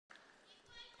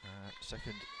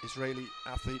second Israeli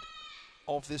athlete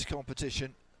of this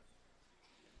competition.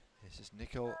 This is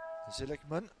Nikol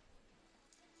Zelikman.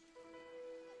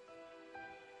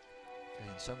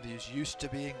 Again, somebody who's used to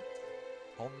being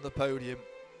on the podium,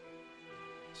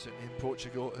 certainly in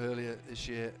Portugal earlier this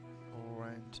year, all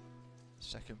around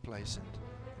second place and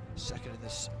second in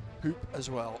this hoop as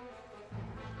well.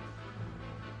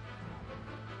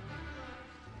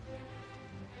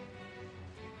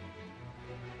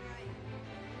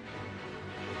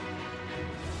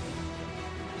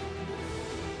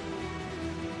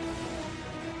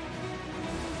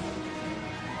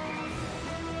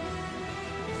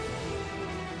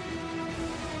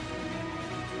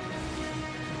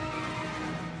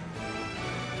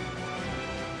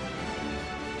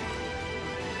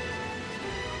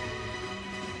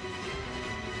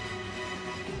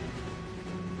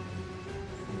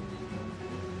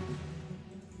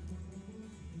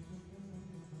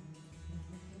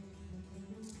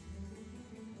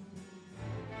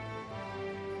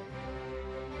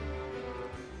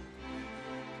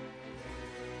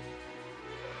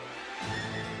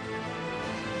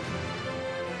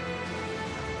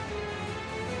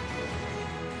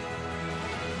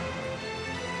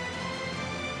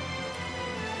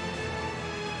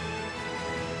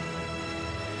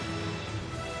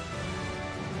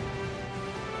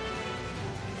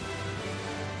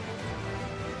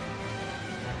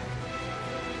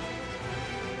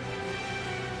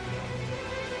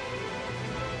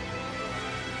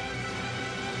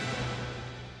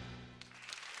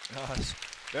 Nice,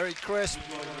 very crisp.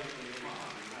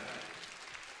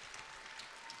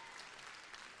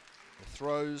 The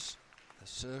throws, the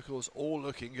circles, all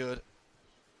looking good.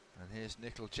 And here's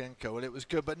Nikolchenko. Well, it was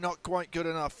good, but not quite good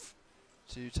enough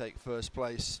to take first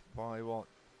place by what?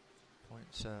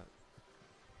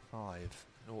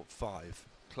 0.5.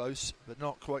 Close, but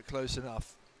not quite close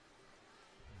enough.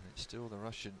 And it's still the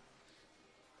Russian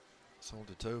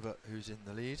Soldatova who's in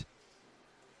the lead.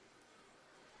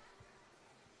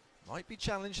 Might be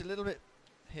challenged a little bit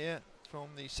here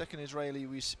from the second Israeli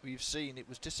we've seen. It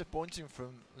was disappointing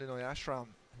from Linoy Ashram,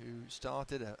 who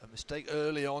started a mistake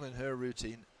early on in her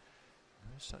routine.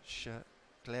 No such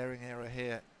glaring error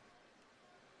here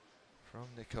from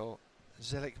Nikol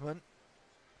Zelikman.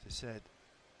 As I said,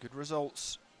 good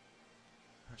results.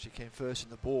 Actually came first in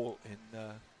the ball in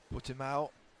Portimao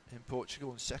in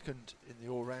Portugal and second in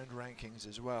the all-round rankings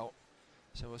as well.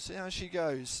 So we'll see how she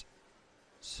goes.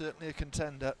 Certainly a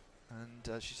contender.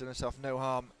 And she's done herself no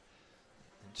harm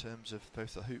in terms of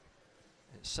both the hoop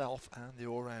itself and the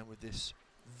all-round with this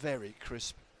very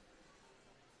crisp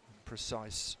and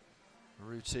precise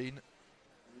routine.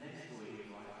 And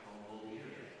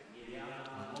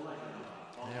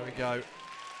there we go.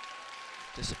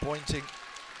 Disappointing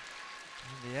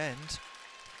in the end.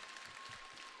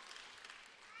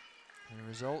 And the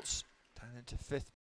results down into fifth.